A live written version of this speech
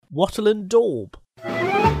Wattle and Daub.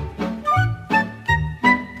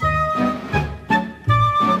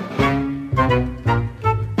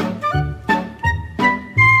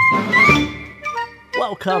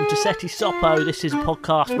 Welcome to Seti Sopo. This is a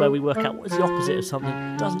podcast where we work out what is the opposite of something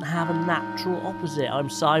that doesn't have a natural opposite. I'm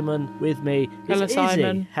Simon. With me is Hello, Izzy.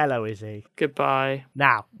 Simon. Hello, Izzy. Goodbye.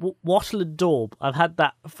 Now, Wattle and Daub. I've had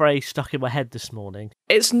that phrase stuck in my head this morning.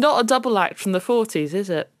 It's not a double act from the 40s, is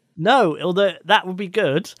it? No, although that would be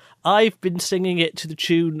good. I've been singing it to the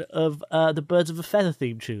tune of the Birds of a Feather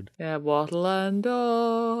theme tune. Yeah, wattle and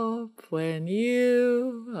daub when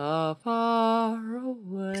you are far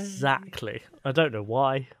away. Exactly. I don't know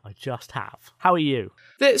why. I just have. How are you?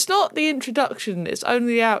 It's not the introduction, it's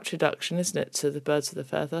only the outroduction, isn't it, to the Birds of the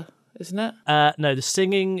Feather, isn't it? No, the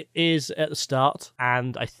singing is at the start,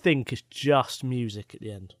 and I think it's just music at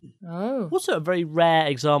the end. Oh. Also, a very rare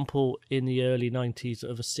example in the early 90s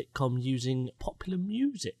of a sitcom using popular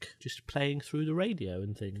music, just playing through the radio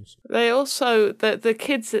and things. They also, the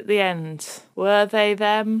kids at the end, were they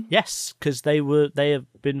them? Yes, because they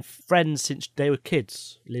have been friends since they were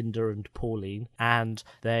kids, Linda and Pauline, and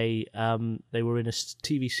they were in a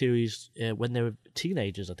TV series when they were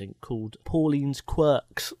teenagers, I think, called Pauline's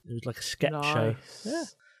Quirks. It was like a sketch show. Yeah.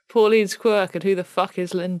 Pauline's Quirk, and who the fuck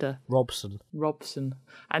is Linda? Robson.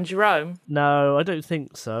 And Jerome? No, I don't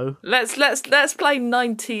think so. Let's play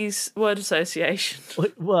 90s word association.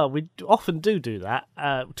 Well, we often do that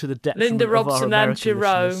to the detriment Linda of our Robson and American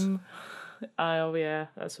Jerome. listeners. Oh, yeah,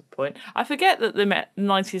 that's a point. I forget that the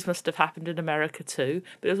 90s must have happened in America too,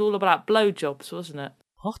 but it was all about blowjobs, wasn't it?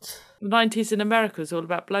 What? The 90s in America was all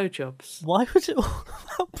about blowjobs. Why was it all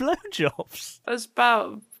about blowjobs? It was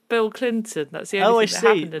about Bill Clinton. That's the only thing that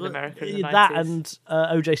happened in America in the 90s. That and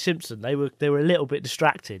O.J. Simpson, they were a little bit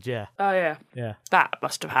distracted, yeah. Oh, yeah. Yeah. That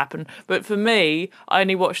must have happened. But for me, I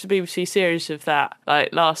only watched the BBC series of that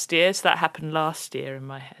last year, so that happened last year in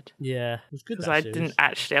my head. Yeah, it was good.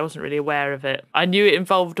 Because I wasn't really aware of it. I knew it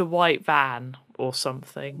involved a white van or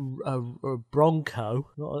something. A Bronco,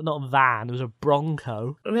 not a van, it was a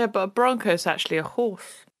Bronco. Yeah, but a Bronco's actually a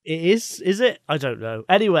horse. It is it? I don't know.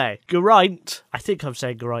 Anyway, Geraint. I think I'm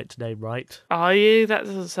saying Geraint's name right. Are you? That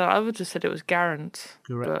doesn't sound... I would have said it was Garant.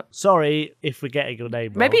 But... Sorry if we're getting your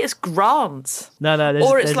name wrong. Maybe it's Grant. No,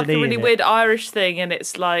 or it's like a really weird Irish thing and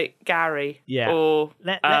it's like Gary. Yeah. Or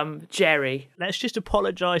Jerry. Let's just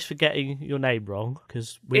apologise for getting your name wrong,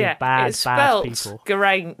 because we're bad people.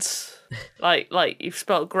 Geraint. like you've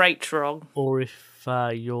spelled great wrong. Or if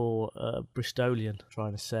you're Bristolian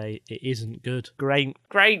trying to say it isn't good. Great.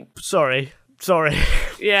 Sorry.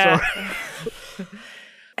 Yeah. Sorry.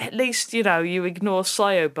 At least, you ignore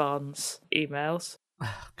Siobarn's emails.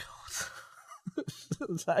 Oh, God.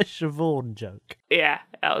 Was that a Siobhan joke? Yeah,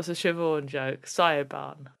 that was a Siobhan joke.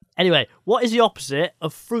 Siobarn. Anyway, what is the opposite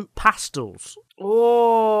of fruit pastels?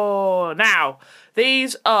 Oh, now,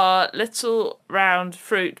 these are little round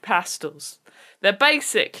fruit pastels. They're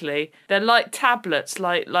like tablets,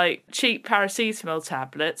 like cheap paracetamol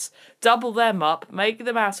tablets. Double them up, make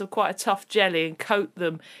them out of quite a tough jelly and coat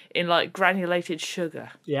them in like granulated sugar.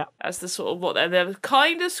 Yeah. That's the sort of what they're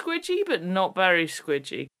kind of squidgy, but not very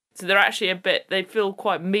squidgy. So they're actually they feel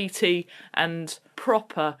quite meaty and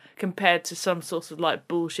proper compared to some sort of like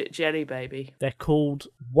bullshit jelly baby. They're called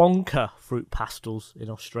Wonka fruit pastels in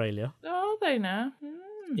Australia. Are they now?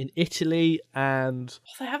 In Italy and...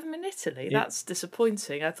 they have them in Italy? That's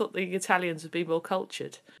disappointing. I thought the Italians would be more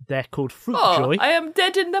cultured. They're called Fruit Joy. I am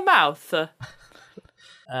dead in the mouth.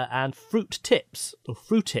 And Fruit Tips, or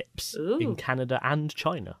Fruitips, Ooh. in Canada and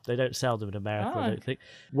China. They don't sell them in America, I don't think.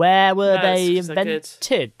 Where were they invented,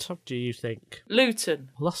 do you think?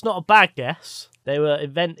 Luton. Well, that's not a bad guess. They were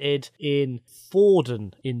invented in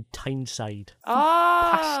Fordon in Tyneside.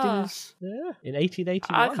 Pastilles. Yeah, in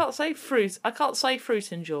 1881. I can't say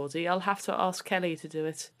fruit in Geordie. I'll have to ask Kelly to do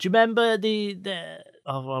it. Do you remember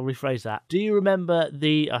I'll rephrase that. Do you remember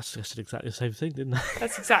I said exactly the same thing, didn't I?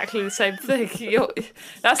 That's exactly the same thing.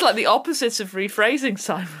 That's like the opposite of rephrasing,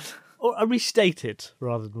 Simon. Or restated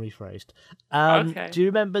rather than rephrased. Okay. Do you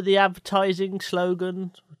remember the advertising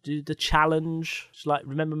slogan? The challenge? It's like,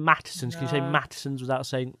 remember Mattison's? Can you say Mattison's without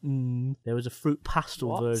saying There was a fruit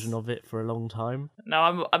pastel version of it for a long time.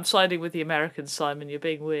 No, I'm siding with the Americans, Simon. You're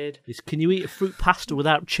being weird. Can you eat a fruit pastel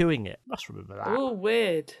without chewing it? Must remember that. Oh,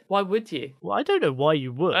 weird. Why would you? Well, I don't know why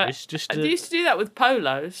you would. It's just... I used to do that with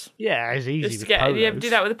polos. Yeah, it's easy with polos. You ever do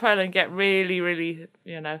that with a polo and get really, really,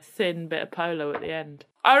 thin bit of polo at the end.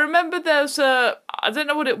 I remember there was I don't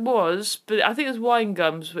know what it was, but I think it was wine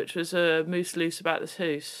gums, which was a moose loose about this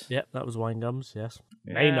hoose. Yep, that was wine gums, yes.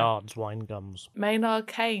 Maynard's wine gums. Maynard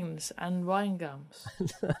Keynes and wine gums.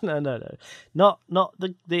 No. Not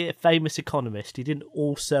the famous economist. He didn't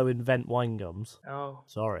also invent wine gums. Oh.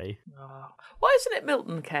 Sorry. Oh. Why isn't it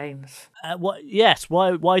Milton Keynes? What? Yes.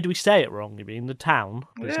 Why do we say it wrong? You mean the town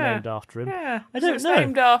that's named after him? Yeah. I don't it's know.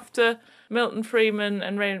 named after Milton Freeman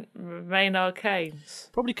and Maynard Keynes.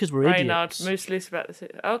 Probably because we're Maynard, idiots. most loose about this.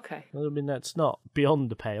 Okay. I mean, that's not beyond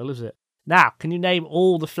the pale, is it? Now, can you name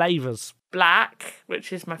all the flavours? Black,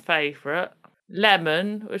 which is my favourite.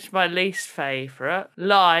 Lemon, which is my least favourite.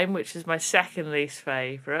 Lime, which is my second least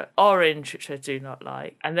favourite. Orange, which I do not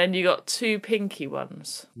like. And then you got two pinky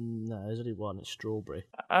ones. No, there's only one. It's strawberry.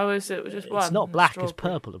 Oh, is it just one? It's not black. It's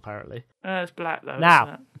Strawberry. purple, apparently. Oh, it's black though. Now,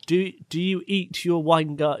 isn't it? do you eat your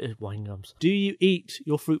wine gums? Do you eat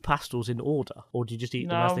your fruit pastels in order, or do you just eat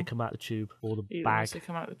them as No. they come out the tube or the Eat them bag? as they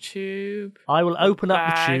come out the tube. I will open up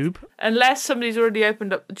the Bag. tube. Unless somebody's already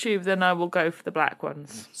opened up the tube, then I will go for the black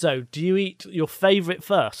ones. So, do you eat your favourite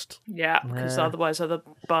first? Yeah, because otherwise other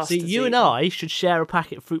bastards See, you eat and them. I should share a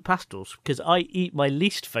packet of fruit pastels because I eat my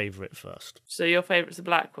least favourite first. So your favourite's the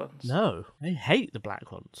black ones? No, I hate the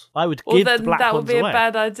black ones. I would Well, give then the black that would ones be away. a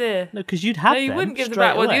bad idea. No, because you'd have No, you them wouldn't give the straight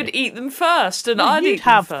black one. away. You'd eat them first, and No, I'd you'd eat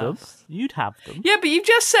have them them. first. You'd have them. Yeah, but you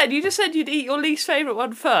just said you'd eat your least favourite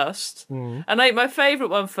one first, and I ate my favourite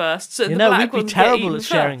one first. So You the know, black we'd be ones get terrible eaten at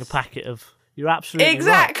sharing first. a packet of. You're absolutely right.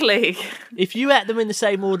 Exactly. If you ate them in the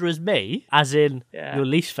same order as me, as in Yeah. your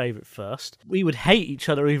least favourite first, we would hate each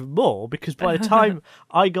other even more because by the time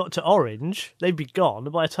I got to orange, they'd be gone.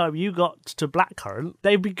 And by the time you got to blackcurrant,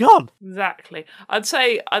 they'd be gone. Exactly. I'd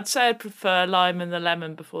say I'd prefer lime and the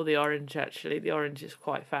lemon before the orange. Actually, the orange is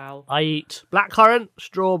quite foul. I eat blackcurrant,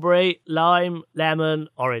 strawberry, lime, lemon,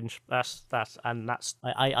 orange.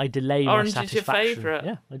 I delay my Orange is your satisfaction. favourite?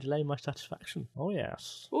 Yeah, I delay my satisfaction. Oh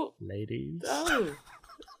yes, What? ladies.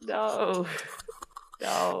 No.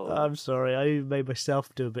 I'm sorry, I made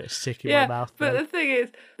myself do a bit of sick in Yeah, my mouth. but then.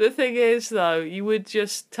 the thing is though, you would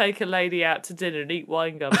just take a lady out to dinner and eat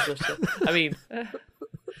wine gums or something. I mean,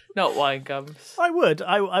 not wine gums. I would.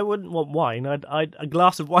 I wouldn't want wine. I'd a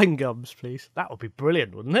glass of wine gums, please. That would be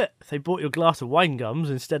brilliant, wouldn't it? If they bought you a glass of wine gums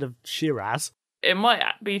instead of Shiraz. It might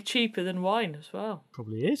be cheaper than wine as well.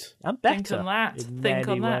 Probably is. And better. Think on that. In Think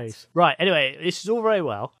many on that. ways. Right, anyway, this is all very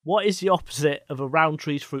well. What is the opposite of a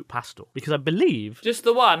Roundtree's fruit pastel? Because I believe... Just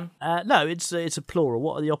the one. no, it's a plural.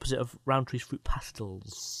 What are the opposite of Roundtree's fruit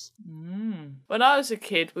pastels? When I was a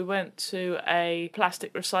kid, we went to a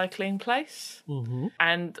plastic recycling place,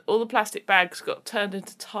 and all the plastic bags got turned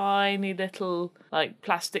into tiny little like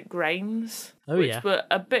plastic grains, which were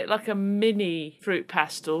a bit like a mini fruit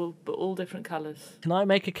pastel, but all different colours. Can I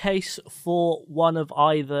make a case for one of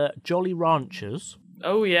either Jolly Ranchers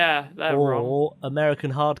Oh yeah, they're wrong. or American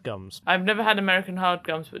Hard Gums? I've never had American hard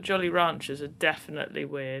gums, but Jolly Ranchers are definitely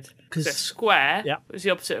weird. 'Cause- They're square, Yeah. which is the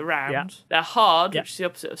opposite of round. Yeah. They're hard, Yeah. which is the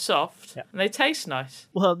opposite of soft. Yeah. And they taste nice.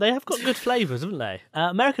 Well, they have got good flavours, haven't they?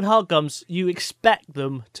 American Hard Gums, you expect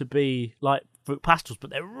them to be like fruit pastels, but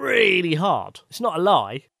they're really hard. It's not a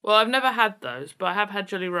lie. Well, I've never had those, but I have had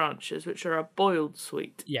Jolly Ranchers, which are a boiled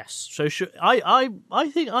sweet. Yes. So I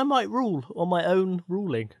think I might rule on my own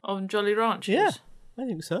ruling. On Jolly Ranchers? Yeah, I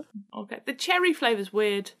think so. Okay. The cherry flavour's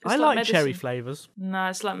weird. It's I like medicine. cherry flavours. No,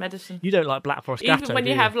 it's like medicine. You don't like Black Forest Gatto, Even when do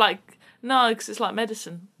you have like... No, because it's like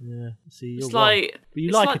medicine. Yeah, see, you're It's wrong. like... But you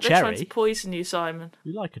it's like a they're trying cherry. to poison you, Simon.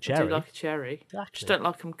 You like a I cherry. do like a cherry. Exactly. Just don't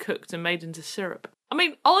like them cooked and made into syrup. I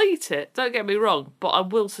mean, I'll eat it, don't get me wrong, but I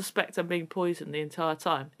will suspect I'm being poisoned the entire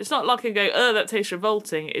time. It's not like I go, oh, that tastes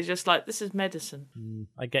revolting. It's just like, this is medicine.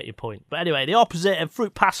 I get your point. But anyway, the opposite of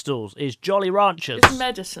fruit pastels is Jolly Ranchers. It's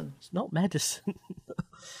medicine. It's not medicine.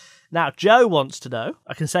 Now, Joe wants to know.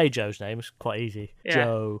 I can say Joe's name. It's quite easy. Yeah.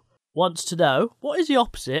 Joe wants to know, what is the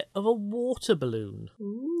opposite of a water balloon?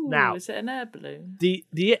 Ooh, Now- is it an air balloon?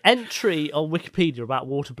 The entry on Wikipedia about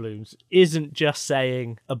water balloons isn't just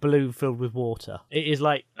saying a balloon filled with water. It is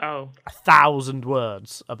like Oh. 1,000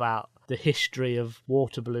 words about the history of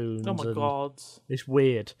water balloons. Oh my and god. It's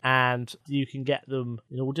weird. And you can get them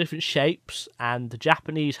in all different shapes. And the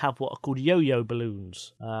Japanese have what are called yo-yo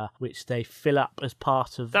balloons, which they fill up as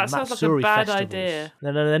part of That the sounds like a Matsuri bad festivals. idea.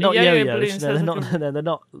 No, they're not yo-yo yo-yos. balloon No, sounds they're like not. No, they're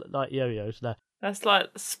not like yo-yos. No, That's like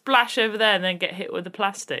splash over there and then get hit with the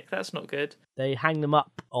plastic. That's not good. they hang them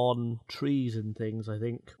up on trees and things, I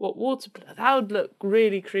think. What water balloon? That would look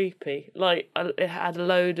really creepy. Like it had a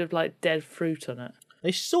load of like dead fruit on it.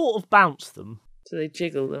 They sort of bounce them, So they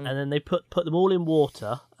jiggle them. and then they put them all in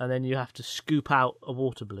water, and then you have to scoop out a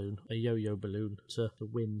water balloon, a yo-yo balloon, to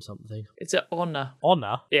win something. It's an honour.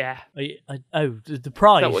 Honour? Yeah. The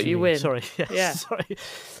prize. Is that what you win? Sorry. Yes, Yeah. Sorry.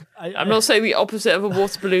 I'm not saying the opposite of a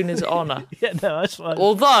water balloon is honour. Yeah, no, that's fine.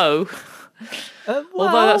 Although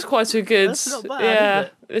that's quite a good. That's not bad, is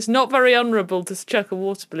it? It's not very honourable to chuck a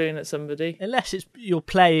water balloon at somebody. Unless you're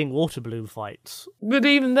playing water balloon fights. But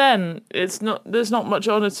even then, it's not. There's not much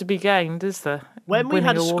honour to be gained, is there? When we Winning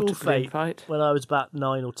had a water school balloon fete fight. when I was about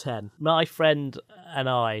 9 or 10, my friend and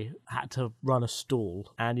I had to run a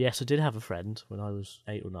stall. And yes, I did have a friend when I was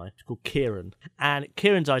 8 or 9. It's called Kieran. And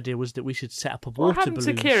Kieran's idea was that we should set up a water balloon. What happened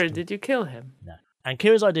to Kieran? stall. Did you kill him? No. And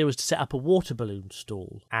Kieran's idea was to set up a water balloon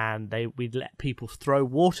stall, and we'd let people throw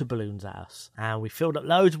water balloons at us. And we filled up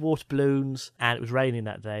loads of water balloons, and it was raining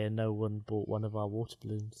that day, and no one bought one of our water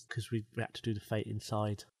balloons because we had to do the fete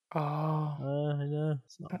inside. Oh, I know.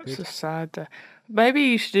 It's not that's good. a sad. Maybe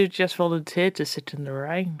you should have just volunteered to sit in the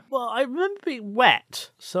rain. Well, I remember being wet,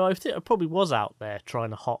 so I think I probably was out there trying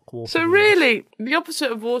to hock water So balloons. really, the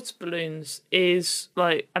opposite of water balloons is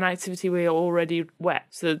like an activity where you're already wet,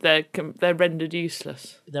 so they're rendered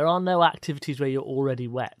useless. There are no activities where you're already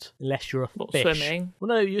wet, unless you're a What, fish. swimming? Well,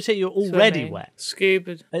 no, you say you're already Swimming, wet.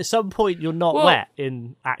 Scuba. At some point, you're not Well- wet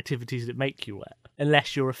in activities that make you wet,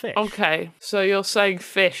 unless you're a fish. Okay, so you're saying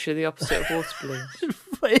fish are the opposite of water balloons.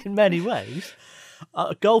 In many ways.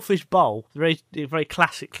 A goldfish bowl, very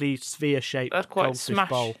classically sphere-shaped That's quite goldfish smash.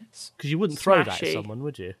 bowl. Because you wouldn't throw that at Smashy. someone,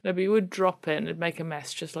 would you? No, but you would drop it and it'd make a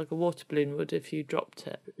mess, just like a water balloon would if you dropped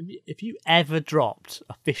it. If you ever dropped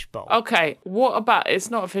a fish bowl, Okay, what about,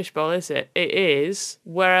 it's not a fishbowl, is it? It is.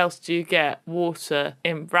 Where else do you get water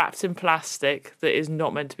wrapped in plastic that is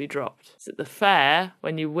not meant to be dropped? It's at the fair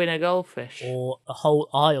when you win a goldfish. or a whole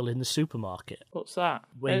aisle in the supermarket What's that?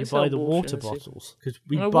 where They you sell buy the water in the super- bottles. Because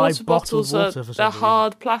we No, buy water bottled bottles water are for some they're reason.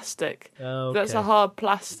 hard plastic. Oh, That's a okay. hard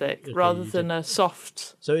plastic Okay, rather you than a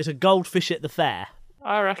soft. So it's a goldfish at the fair.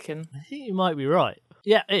 I reckon. I think you might be right.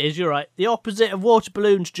 Yeah, it is, you're right. The opposite of water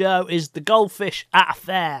balloons, Joe, is the goldfish at a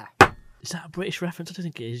fair. Is that a British reference? I don't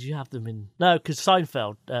think it is. You have them in... No, because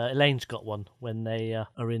Seinfeld, Elaine's got one when they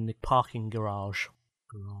are in the parking garage.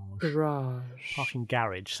 Garage. Parking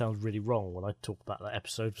garage sounds really wrong when I talk about that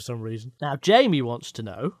episode for some reason. Now, Jamie wants to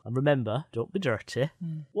know, and remember, don't be dirty,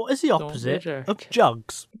 what is the opposite of dirty.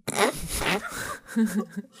 jugs?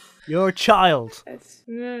 You're a child. It's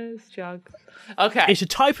Jugs. Okay. It's a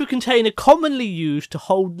type of container commonly used to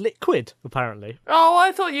hold liquid, apparently. Oh,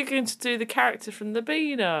 I thought you were going to do the character from the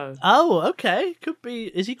Beano. Oh, okay. Could be.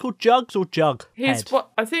 Is he called Jugs or Jug?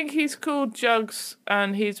 I think he's called Jugs,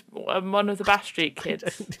 and he's one of the Bash Street I kids.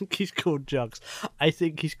 don't think he's called Jugs. I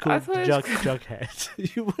think he's called thought he was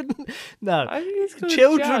Jughead. You wouldn't. No. I think he's called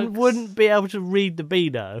Children Jugs. wouldn't be able to read the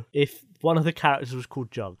Beano if one of the characters was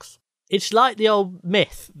called Jugs. It's like the old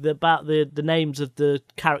myth about the names of the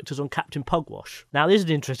characters on Captain Pugwash. Now, this is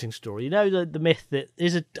an interesting story. You know the myth that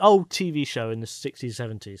there's an old TV show in the 60s,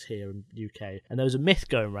 70s here in the UK, and there was a myth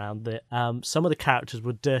going around that some of the characters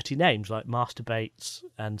were dirty names, like Master Bates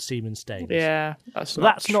and Seaman Staines. Yeah, that's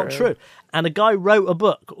Not true. And a guy wrote a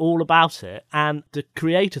book all about it, and the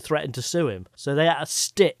creator threatened to sue him. So they had to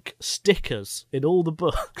stick stickers in all the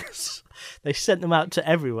books. They sent them out to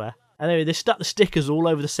everywhere. Anyway, they stuck the stickers all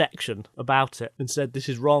over the section about it and said, "This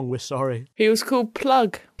is wrong, we're sorry." He was called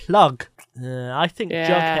Plug. Plug. I think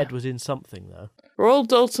Yeah. Jughead was in something, though. Royal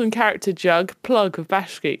Dalton character Jug, Plug of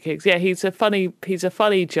Bash Street Kids. Yeah, he's a funny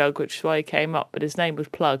Jug, which is why he came up, but his name was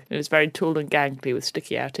Plug. And he was very tall and gangly with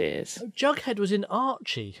sticky out ears. Jughead was in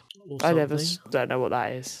Archie or I never something. don't know what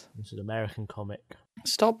that is. It's an American comic.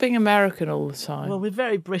 Stop being American all the time. Well, we're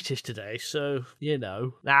very British today, so, you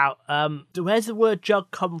know. Now, where's the word jug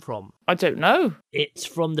come from? I don't know. It's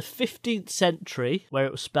from the 15th century, where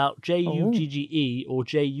it was spelt Juggge or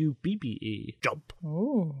Jubbe. Jump.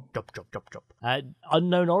 Oh. Jump.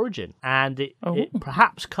 Unknown origin. And it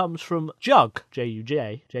perhaps comes from jug,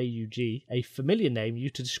 J-U-G, a familiar name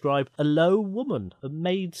used to describe a low woman, a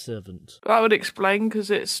maidservant. That would explain, because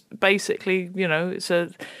it's basically, it's a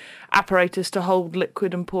apparatus to hold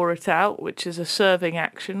liquid and pour it out, which is a serving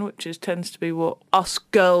action, which tends to be what us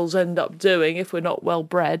girls end up doing if we're not well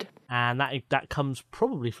bred. And that comes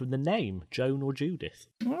probably from the name, Joan or Judith.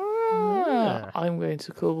 I'm going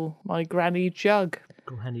to call my granny Jug.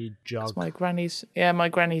 Granny Jug. My granny's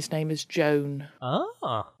name is Joan.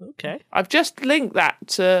 Ah, okay. I've just linked that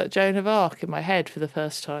to Joan of Arc in my head for the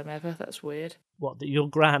first time ever. That's weird. What, that your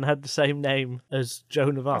gran had the same name as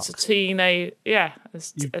Joan of Arc? As a teenager.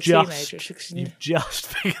 You've just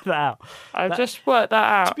figured that out. I've just worked that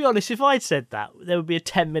out. To be honest, if I'd said that, there would be a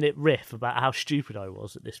 10-minute riff about how stupid I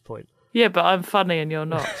was at this point. Yeah, but I'm funny and you're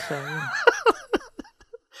not, so...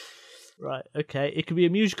 Right, okay. It could be a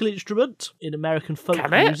musical instrument in American folk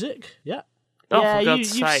Can it? music. Yeah. Oh, yeah, for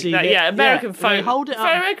God's you've sake. seen it. Yeah, American folk. They hold it up.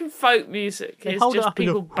 American folk music They is hold it just up and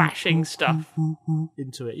go, people bashing stuff.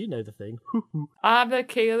 into it. You know the thing. I'm the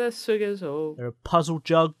king of the swingers all. There are puzzle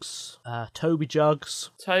jugs, Toby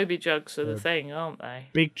jugs, Toby jugs are the thing, aren't they?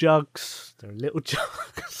 big jugs, there are little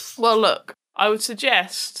jugs. Well, look, I would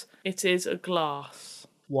suggest it is a glass.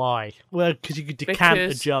 Why? Well, because you could decant a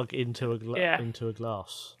Because- jug into a Yeah. into a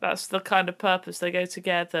glass. That's the kind of purpose they go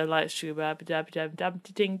together, like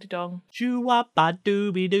ding dong.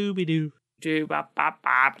 Shoo-wap-ba-dooby-dooby-doo.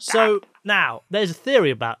 So now there's a theory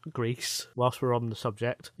about Greece. Whilst we're on the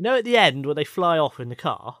subject, you know, at the end when they fly off in the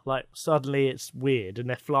car, like suddenly it's weird and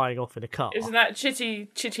they're flying off in a car. Isn't that chitty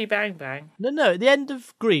bang bang? No. At the end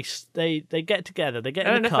of Greece, they get together, they get I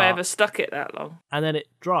don't in know the if I car, ever stuck it that long. and then it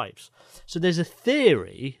drives. So there's a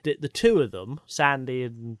theory that the two of them, Sandy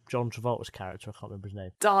and John Travolta's character, I can't remember his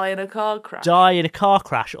name, Die in a car crash. die in a car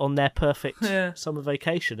crash on their perfect Yeah. summer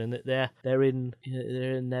vacation, and that they're in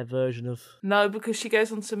their version of. No, because she goes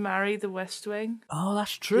on to marry the West Wing. Oh,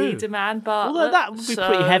 that's true. Leader man Bartlett. Although that would be so-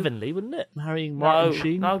 pretty heavenly, wouldn't it? Marrying Martin No,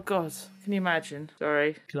 Sheen. oh God, can you imagine?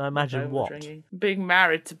 Sorry. Can I imagine Phone what? ringing. Being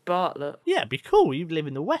married to Bartlett. Yeah, it'd be cool. You'd live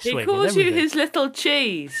in the West He Wing. calls and you everything. his little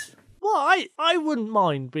cheese. Well, I wouldn't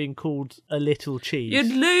mind being called a little cheese.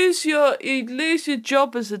 You'd lose your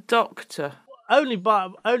job as a doctor. Only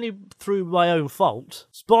through my own fault.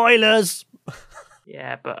 Spoilers.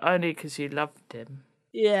 Yeah, but only because you loved him.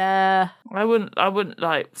 Yeah. I wouldn't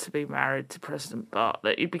like to be married to President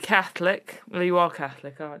Bartlett. You'd be Catholic. Well, you are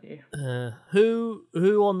Catholic, aren't you? Who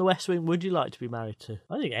on the West Wing would you like to be married to?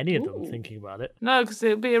 I think any of them. Thinking about it, No, because it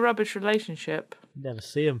would be a rubbish relationship. never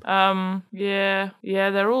see them. Yeah,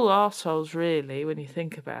 they're all arseholes, really, when you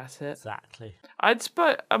think about it. Exactly.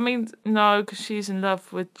 I mean, no, because she's in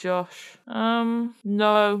love with Josh.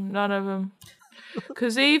 No, none of them.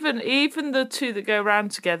 Because even the two that go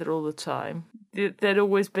around together all the time, they'd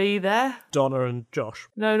always be there. Donna and Josh.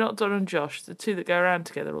 No, not Don and Josh. The two that go around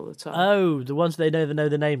together all the time. Oh, the ones they never know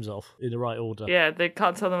the names of in the right order. Yeah, they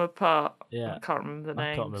can't tell them apart. Yeah. I can't remember the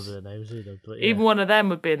names. I can't remember their names either. But yeah. Even one of them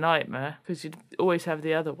would be a nightmare because you'd always have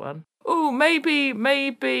the other one. Oh,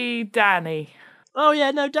 maybe Danny. Oh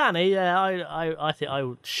yeah, no, Danny. Yeah, I think I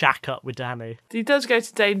would shack up with Danny. He does go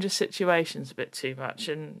to dangerous situations a bit too much,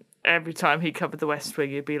 and every time he covered the West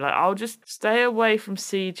Wing, you'd be like, "I'll just stay away from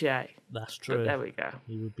CJ." That's true. But there we go.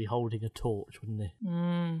 He would be holding a torch, wouldn't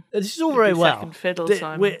he? This is all very be well. second fiddle, The-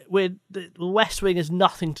 Simon. the West Wing has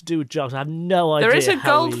nothing to do with Jugs. I have no idea. There is a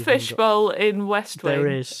how we goldfish even bowl in West Wing.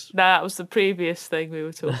 There is. No, that was the previous thing we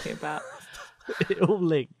were talking about. It all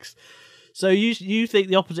links. So you think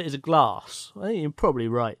the opposite is a glass? I think you're probably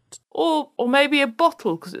right. or maybe a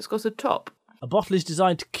bottle because it's got a top. A bottle is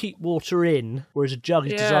designed to keep water in, whereas a jug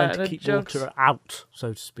is Yeah, designed and to a keep jug's- water out,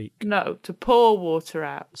 so to speak. No, to pour water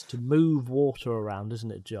out. It's to move water around,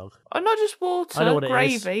 isn't it, a jug? Oh, not just water, I know what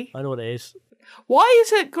gravy. it is. I know what it is. Why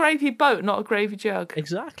is it gravy boat, not a gravy jug?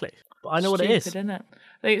 Exactly. But I know what it Stupid, is. isn't it?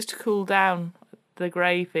 I think it's to cool down the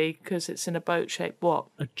gravy because it's in a boat-shaped what?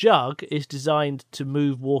 A jug is designed to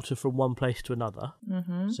move water from one place to another.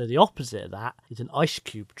 Mm-hmm. So the opposite of that is an ice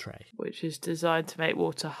cube tray Which is designed to make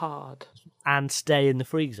water hard. and stay in the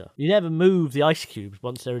freezer. You never move the ice cubes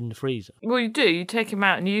once they're in the freezer. Well, you do. You take them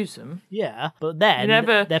out and use them. Yeah, but then they're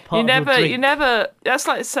part you of your drink. never. That's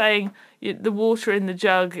like saying the water in the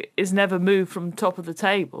jug is never moved from the top of the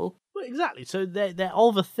table. Well, exactly. So they're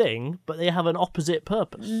of a thing, but they have an opposite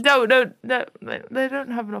purpose. No, they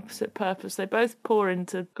don't have an opposite purpose. They both pour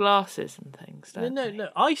into glasses and things, don't they? No,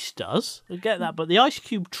 ice does. I get that, but the ice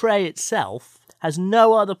cube tray itself has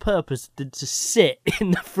no other purpose than to sit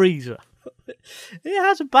in the freezer. It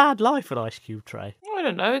has a bad life, an ice cube tray. I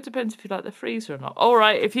don't know. It depends if you like the freezer or not. All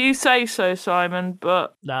right, if you say so, Simon,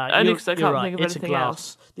 but only because I can't think of it's anything a glass.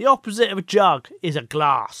 else. The opposite of a jug is a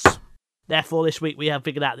glass. Therefore, this week we have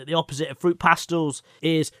figured out that the opposite of fruit pastels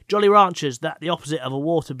is Jolly Ranchers, that the opposite of a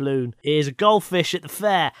water balloon is a goldfish at the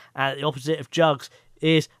fair, and the opposite of jugs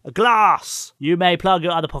is a glass. You may plug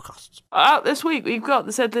your other podcasts. Out this week, we've got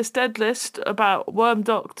the Said List Dead List about worm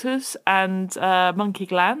doctors and monkey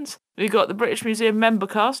glands. We've got the British Museum member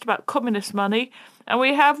cast about communist money. And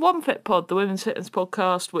we have One Fit Pod, the Women's Fitness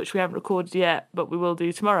podcast, which we haven't recorded yet, but we will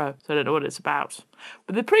do tomorrow. So I don't know what it's about.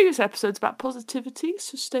 But the previous episode's about positivity,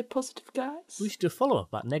 so stay positive, guys. We should do a follow-up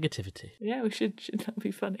about negativity. Yeah, we should. Shouldn't that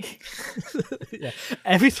be funny? Yeah.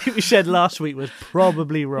 Everything we said last week was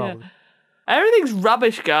probably wrong. Yeah. Everything's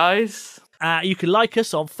rubbish, guys. You can like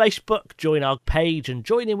us on Facebook, join our page, and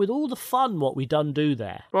join in with all the fun what we done do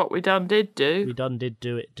there. What we done did do. We done did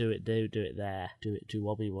do it there. Do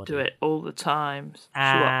wobby wobby. Do it all the times.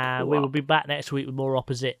 And we will be back next week with more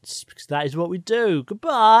opposites, because that is what we do.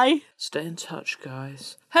 Goodbye. Stay in touch,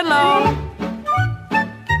 guys. Hello.